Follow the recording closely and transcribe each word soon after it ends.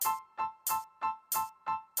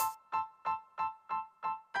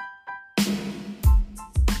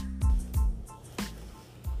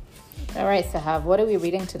All right, Zahav, what are we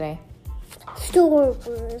reading today? Star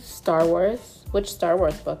Wars. Star Wars? Which Star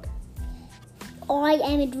Wars book? I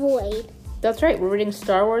Am a Droid. That's right, we're reading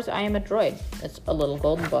Star Wars, I Am a Droid. It's a little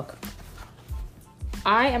golden book.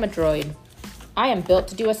 I am a droid. I am built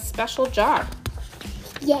to do a special job.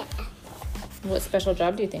 Yeah. What special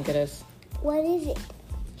job do you think it is? What is it?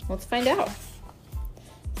 Let's find out.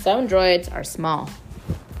 Some droids are small.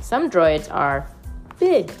 Some droids are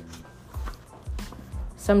big.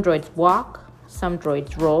 Some droids walk, some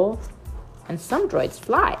droids roll, and some droids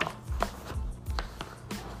fly.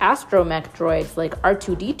 Astromech droids like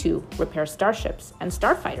R2-D2 repair starships and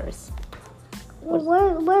starfighters.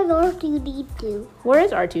 Where's R2-D2? Where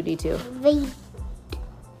is R2-D2? Right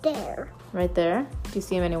there. Right there. Do you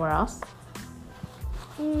see him anywhere else?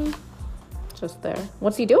 Just there.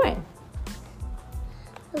 What's he doing?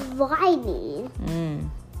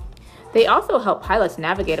 Riding. They also help pilots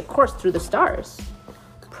navigate a course through the stars.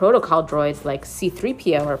 Protocol droids like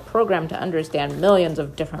C-3PO are programmed to understand millions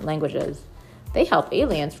of different languages. They help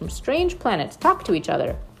aliens from strange planets talk to each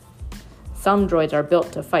other. Some droids are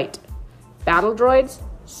built to fight. Battle droids,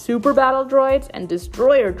 super battle droids, and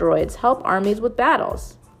destroyer droids help armies with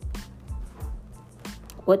battles.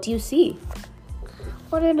 What do you see?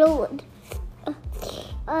 What are those?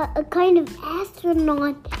 A kind of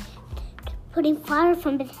astronaut putting fire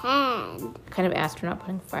from his hand. Kind of astronaut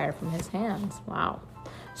putting fire from his hands. Wow.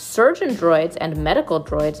 Surgeon droids and medical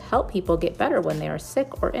droids help people get better when they are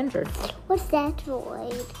sick or injured. What's that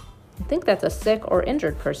droid? I think that's a sick or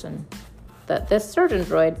injured person. That this surgeon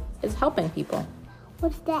droid is helping people.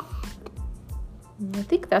 What's that? I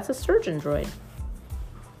think that's a surgeon droid.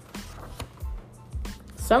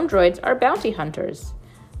 Some droids are bounty hunters.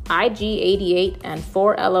 IG-88 and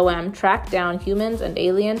 4LOM track down humans and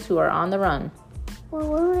aliens who are on the run. Well,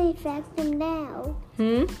 why do they track them down?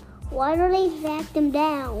 Why do they track them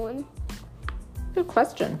down? Good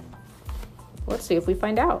question. Let's see if we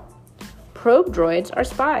find out. Probe droids are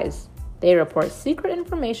spies. They report secret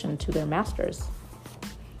information to their masters.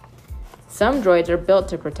 Some droids are built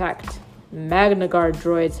to protect. Magna Guard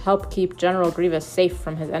droids help keep General Grievous safe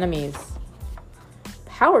from his enemies.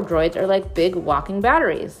 Power droids are like big walking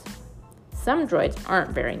batteries. Some droids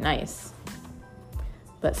aren't very nice.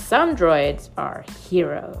 But some droids are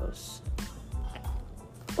heroes.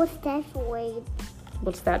 What's that droid?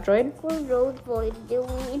 What's that droid? What's those droids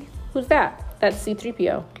doing? Who's that? That's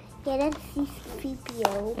C-3PO. Yeah, that's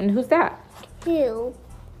C-3PO. And who's that? Who?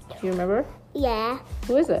 Do you remember? Yeah.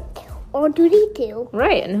 Who is it? R2-D2.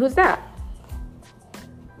 Right, and who's that?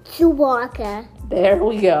 Chewbacca. There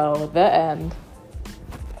we go, the end.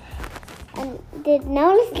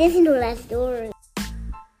 Now let's listen to that story.